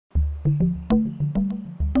It's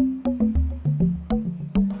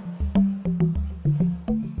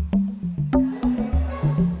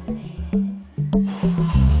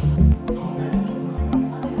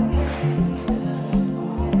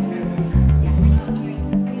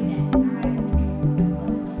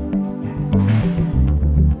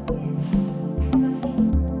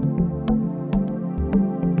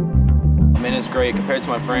great compared to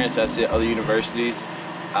my friends that's at other universities.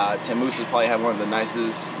 Temmusa's probably have one of the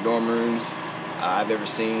nicest dorm rooms I've ever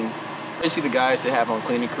seen. Especially the guys that have on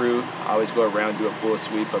cleaning crew. I always go around and do a full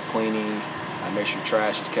sweep of cleaning, make sure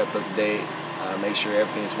trash is kept up to date, make sure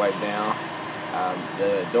everything is wiped down.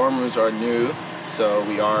 The dorm rooms are new, so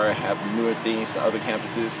we have newer things to other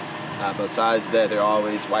campuses. Besides that, they're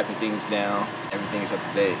always wiping things down. Everything's up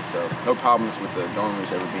to date, so no problems with the dorm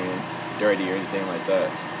rooms ever being dirty or anything like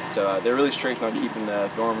that. So they're really strict on keeping the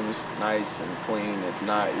dorm rooms nice and clean. If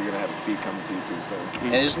not, you're gonna have a fee coming to you pretty soon.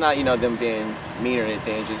 And it's not, them being mean or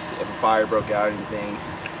anything. Just if a fire broke out or anything,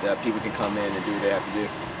 that people can come in and do what they have to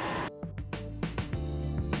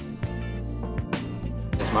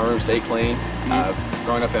do. It's my room stay clean.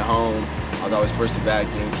 Growing up at home, I was always first to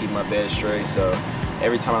vacuum, keep my bed straight. So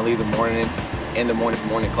every time I leave in the morning for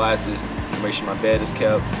morning classes, I make sure my bed is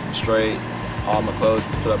kept straight. All my clothes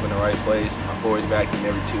is put up in the right place. My floor is vacuumed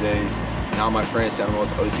every 2 days. And all my friends say I'm the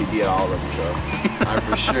most OCD at all of them, so I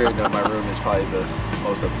for sure know my room is probably the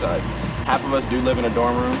most uptight. Half of us do live in the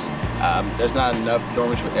dorm rooms. There's not enough dorm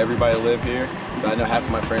rooms for everybody to live here, but I know half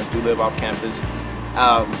of my friends do live off campus.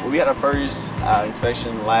 We had our first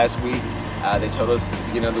inspection last week. They told us at the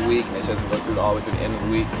beginning of the week, and they said to go through all the way through the end of the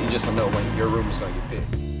week. You just don't know when your room is going to get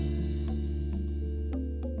picked.